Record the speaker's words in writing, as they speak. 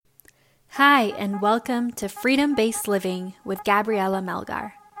Hi, and welcome to Freedom-Based Living with Gabriella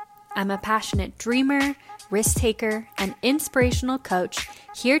Melgar. I'm a passionate dreamer, risk taker, and inspirational coach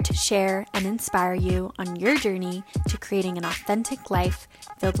here to share and inspire you on your journey to creating an authentic life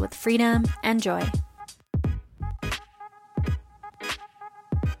filled with freedom and joy.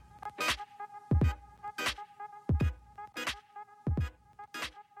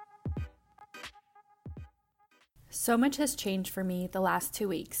 So much has changed for me the last 2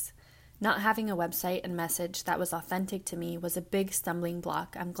 weeks. Not having a website and message that was authentic to me was a big stumbling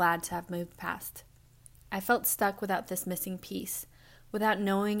block I'm glad to have moved past. I felt stuck without this missing piece, without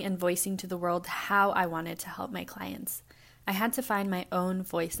knowing and voicing to the world how I wanted to help my clients. I had to find my own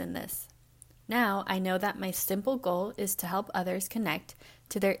voice in this. Now I know that my simple goal is to help others connect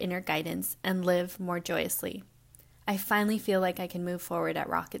to their inner guidance and live more joyously. I finally feel like I can move forward at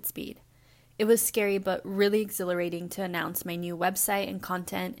rocket speed. It was scary but really exhilarating to announce my new website and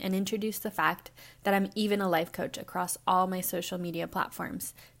content and introduce the fact that I'm even a life coach across all my social media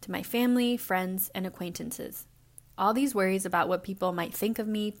platforms to my family, friends, and acquaintances. All these worries about what people might think of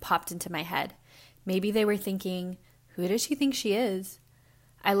me popped into my head. Maybe they were thinking, who does she think she is?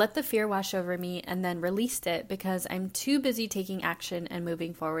 I let the fear wash over me and then released it because I'm too busy taking action and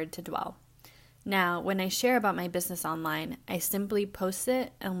moving forward to dwell. Now, when I share about my business online, I simply post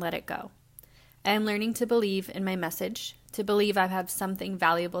it and let it go. I am learning to believe in my message, to believe I have something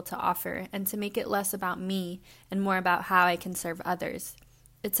valuable to offer, and to make it less about me and more about how I can serve others.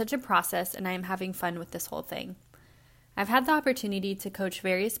 It's such a process, and I am having fun with this whole thing. I've had the opportunity to coach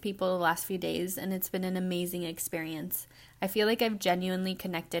various people the last few days, and it's been an amazing experience. I feel like I've genuinely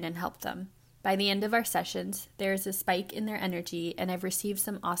connected and helped them. By the end of our sessions, there is a spike in their energy, and I've received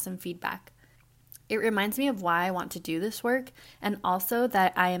some awesome feedback. It reminds me of why I want to do this work and also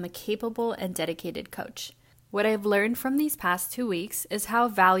that I am a capable and dedicated coach. What I've learned from these past 2 weeks is how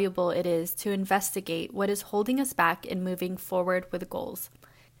valuable it is to investigate what is holding us back in moving forward with goals.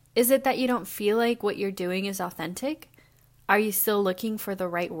 Is it that you don't feel like what you're doing is authentic? Are you still looking for the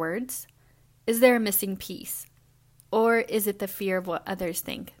right words? Is there a missing piece? Or is it the fear of what others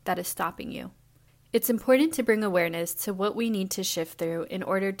think that is stopping you? It's important to bring awareness to what we need to shift through in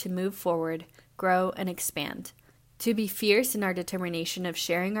order to move forward, grow, and expand. To be fierce in our determination of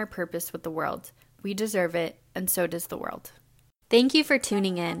sharing our purpose with the world. We deserve it, and so does the world. Thank you for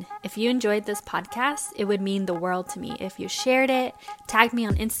tuning in. If you enjoyed this podcast, it would mean the world to me if you shared it, tagged me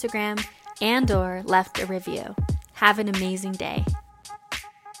on Instagram, and/or left a review. Have an amazing day.